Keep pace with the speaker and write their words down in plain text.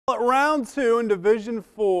round 2 in Division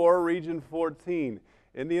 4, Region 14.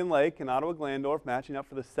 Indian Lake and Ottawa Glandorf matching up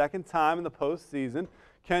for the second time in the postseason.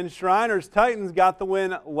 Ken Schreiner's Titans got the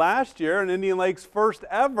win last year in Indian Lake's first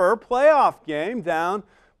ever playoff game down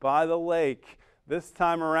by the lake. This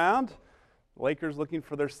time around, the Lakers looking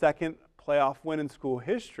for their second playoff win in school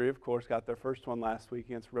history. Of course, got their first one last week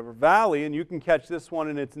against River Valley, and you can catch this one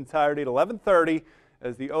in its entirety at 11:30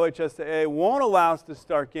 as the OHSAA won't allow us to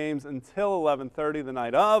start games until 11:30 the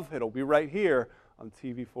night of. It'll be right here on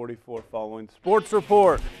TV 44 following Sports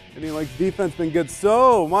Report. Indian Lake's defense been good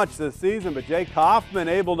so much this season, but Jay Kaufman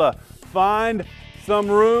able to find some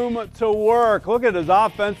room to work. Look at his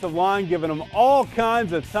offensive line giving him all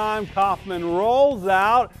kinds of time. Kaufman rolls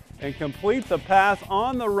out and completes a pass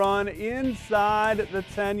on the run inside the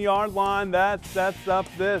 10-yard line. That sets up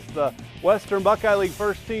the Western Buckeye League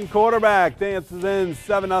first team quarterback dances in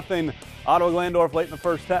 7-0 Ottawa Glandorf late in the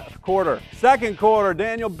first quarter. Second quarter,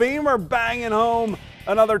 Daniel Beamer banging home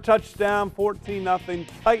another touchdown, 14-0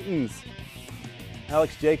 Titans.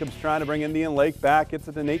 Alex Jacobs trying to bring Indian Lake back. It's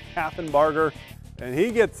to Nate Kaffenbarger, and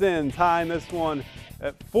he gets in, tying this one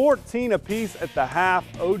at 14 apiece at the half.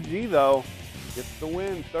 OG, though, gets the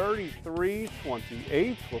win,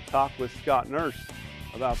 33-28. We'll talk with Scott Nurse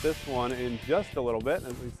about this one in just a little bit.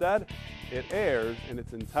 As we said, it airs in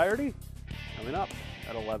its entirety coming up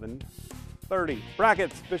at 11:30.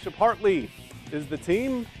 Brackets, Bishop Hartley is the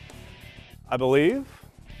team, I believe,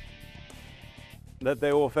 that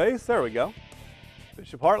they will face. There we go.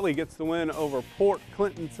 Bishop Hartley gets the win over Port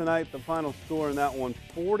Clinton tonight. The final score in that one,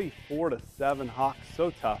 44-7. Hawks so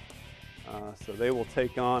tough. So they will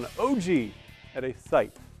take on OG at a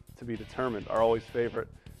site to be determined, our always favorite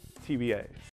TBAs.